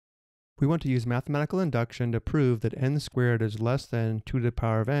We want to use mathematical induction to prove that n squared is less than 2 to the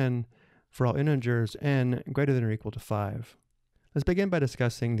power of n for all integers n greater than or equal to 5. Let's begin by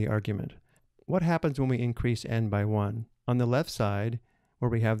discussing the argument. What happens when we increase n by 1? On the left side, where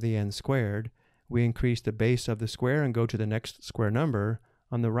we have the n squared, we increase the base of the square and go to the next square number.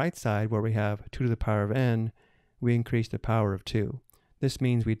 On the right side, where we have 2 to the power of n, we increase the power of 2. This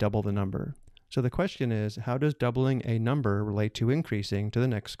means we double the number. So the question is, how does doubling a number relate to increasing to the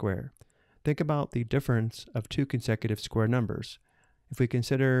next square? Think about the difference of two consecutive square numbers. If we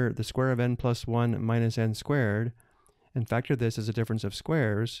consider the square of n plus 1 minus n squared, and factor this as a difference of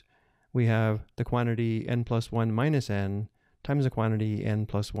squares, we have the quantity n plus 1 minus n times the quantity n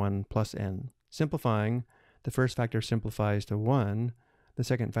plus 1 plus n. Simplifying, the first factor simplifies to 1, the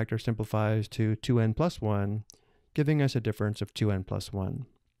second factor simplifies to 2n plus 1, giving us a difference of 2n plus 1.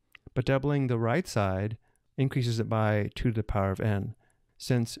 But doubling the right side increases it by 2 to the power of n,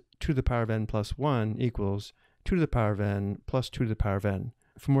 since 2 to the power of n plus 1 equals 2 to the power of n plus 2 to the power of n.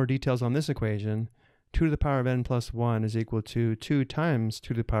 For more details on this equation, 2 to the power of n plus 1 is equal to 2 times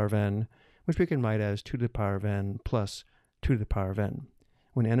 2 to the power of n, which we can write as 2 to the power of n plus 2 to the power of n.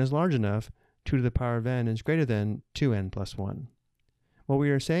 When n is large enough, 2 to the power of n is greater than 2n plus 1. What we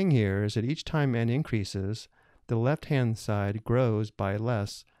are saying here is that each time n increases, the left-hand side grows by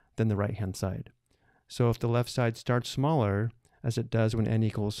less than the right-hand side. So if the left side starts smaller, as it does when n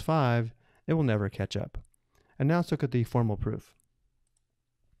equals 5, it will never catch up. And now let's look at the formal proof.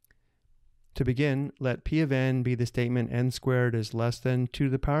 To begin, let P of n be the statement n squared is less than 2 to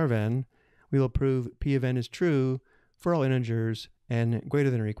the power of n. We will prove P of n is true for all integers n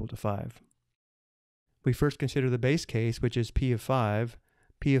greater than or equal to 5. We first consider the base case, which is P of 5.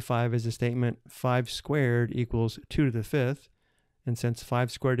 P of 5 is the statement 5 squared equals 2 to the 5th. And since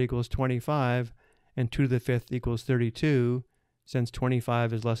 5 squared equals 25, and 2 to the 5th equals 32, since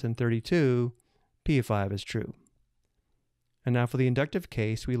 25 is less than 32, P of 5 is true. And now for the inductive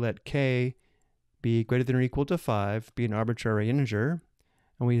case, we let k be greater than or equal to 5 be an arbitrary integer,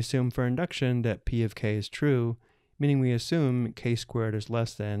 and we assume for induction that P of k is true, meaning we assume k squared is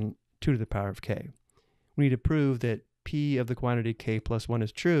less than 2 to the power of k. We need to prove that P of the quantity k plus 1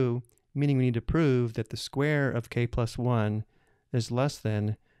 is true, meaning we need to prove that the square of k plus 1 is less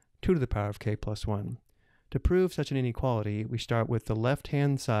than 2 to the power of k plus 1. To prove such an inequality, we start with the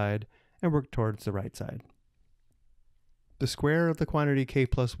left-hand side and work towards the right side. The square of the quantity k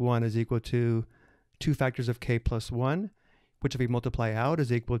plus 1 is equal to 2 factors of k plus 1, which if we multiply out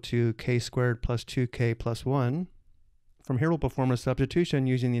is equal to k squared plus 2k plus 1. From here we'll perform a substitution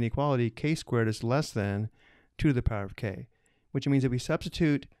using the inequality k squared is less than 2 to the power of k, which means that we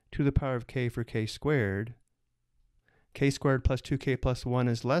substitute 2 to the power of k for k squared plus 2k plus 1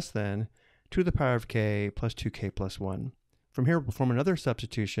 is less than 2 to the power of k plus 2k plus 1. From here we'll perform another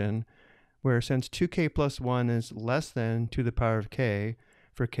substitution where since 2k plus 1 is less than 2 to the power of k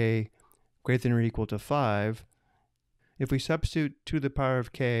for k greater than or equal to 5, if we substitute 2 to the power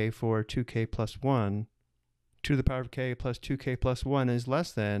of k for 2k plus 1, 2 to the power of k plus 2k plus 1 is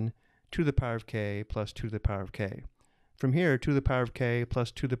less than 2 to the power of k plus 2 to the power of k. From here, 2 to the power of k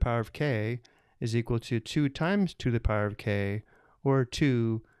plus 2 to the power of k is equal to 2 times 2 to the power of k, or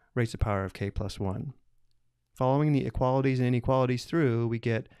 2 raised to the power of k plus 1. Following the equalities and inequalities through, we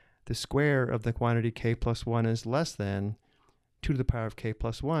get the square of the quantity k plus 1 is less than 2 to the power of k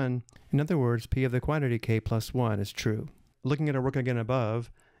plus 1. In other words, P of the quantity k plus 1 is true. Looking at our work again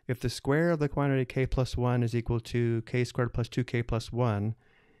above, if the square of the quantity k plus 1 is equal to k squared plus 2k plus 1,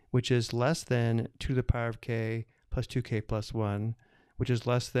 which is less than 2 to the power of k plus 2k plus 1, which is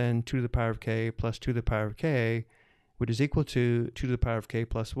less than 2 to the power of k plus 2 to the power of k, which is equal to 2 to the power of k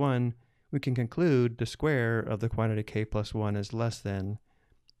plus 1, we can conclude the square of the quantity k plus 1 is less than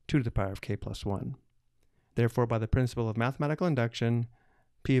 2 to the power of k plus 1. Therefore, by the principle of mathematical induction,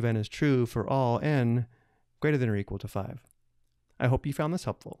 P of n is true for all n greater than or equal to 5. I hope you found this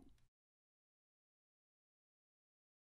helpful.